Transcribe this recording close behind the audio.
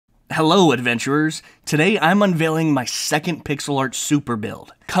Hello adventurers! Today I'm unveiling my second pixel art super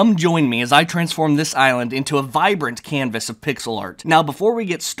build. Come join me as I transform this island into a vibrant canvas of pixel art. Now before we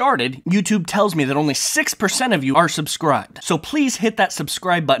get started, YouTube tells me that only 6% of you are subscribed. So please hit that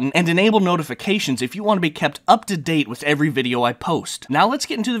subscribe button and enable notifications if you want to be kept up to date with every video I post. Now let's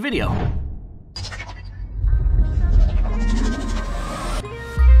get into the video.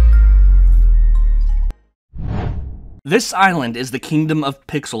 This island is the kingdom of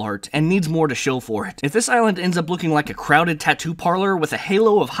pixel art, and needs more to show for it. If this island ends up looking like a crowded tattoo parlor with a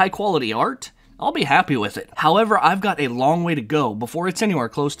halo of high-quality art, I'll be happy with it. However, I've got a long way to go before it's anywhere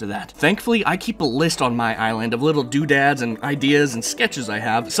close to that. Thankfully, I keep a list on my island of little doodads and ideas and sketches I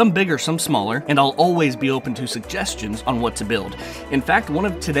have, some bigger, some smaller, and I'll always be open to suggestions on what to build. In fact, one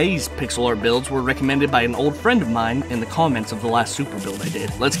of today's pixel art builds were recommended by an old friend of mine in the comments of the last super build I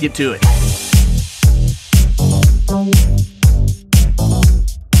did. Let's get to it.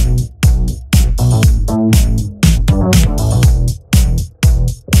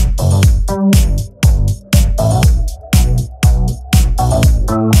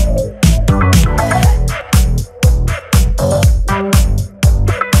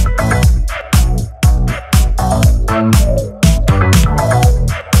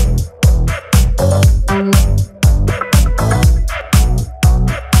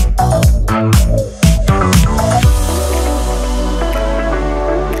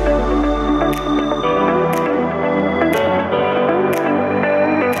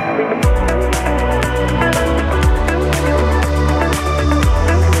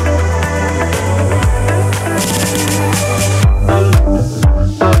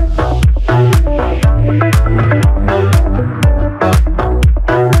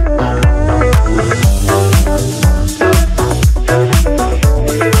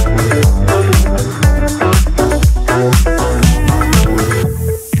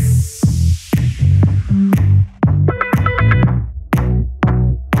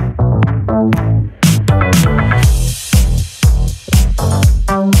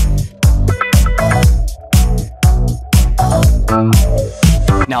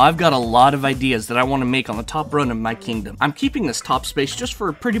 Now I've got a lot of ideas that I want to make on the top run of my kingdom. I'm keeping this top space just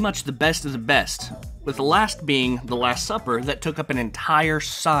for pretty much the best of the best, with the last being the Last Supper that took up an entire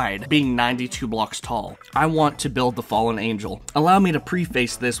side, being 92 blocks tall. I want to build the Fallen Angel. Allow me to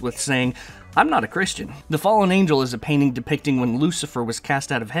preface this with saying, I'm not a Christian. The Fallen Angel is a painting depicting when Lucifer was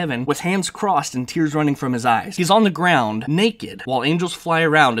cast out of heaven with hands crossed and tears running from his eyes. He's on the ground, naked, while angels fly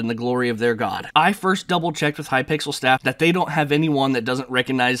around in the glory of their God. I first double-checked with Hypixel staff that they don't have anyone that doesn't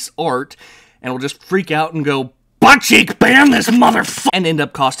recognize art and will just freak out and go, "Butt cheek, ban this motherfucker!" and end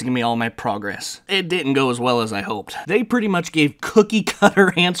up costing me all my progress. It didn't go as well as I hoped. They pretty much gave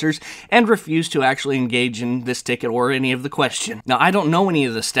cookie-cutter answers and refused to actually engage in this ticket or any of the question. Now, I don't know any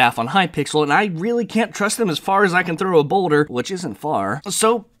of the staff on Hypixel, and I really can't trust them as far as I can throw a boulder, which isn't far.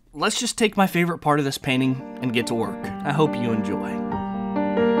 So, let's just take my favorite part of this painting and get to work. I hope you enjoy.